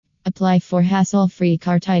Apply for hassle-free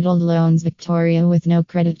car titled loans Victoria with no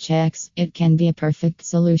credit checks. It can be a perfect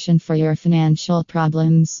solution for your financial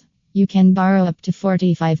problems. You can borrow up to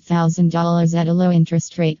 $45,000 at a low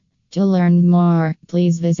interest rate. To learn more,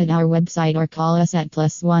 please visit our website or call us at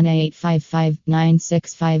 +1 855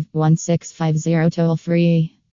 965 1650 toll free.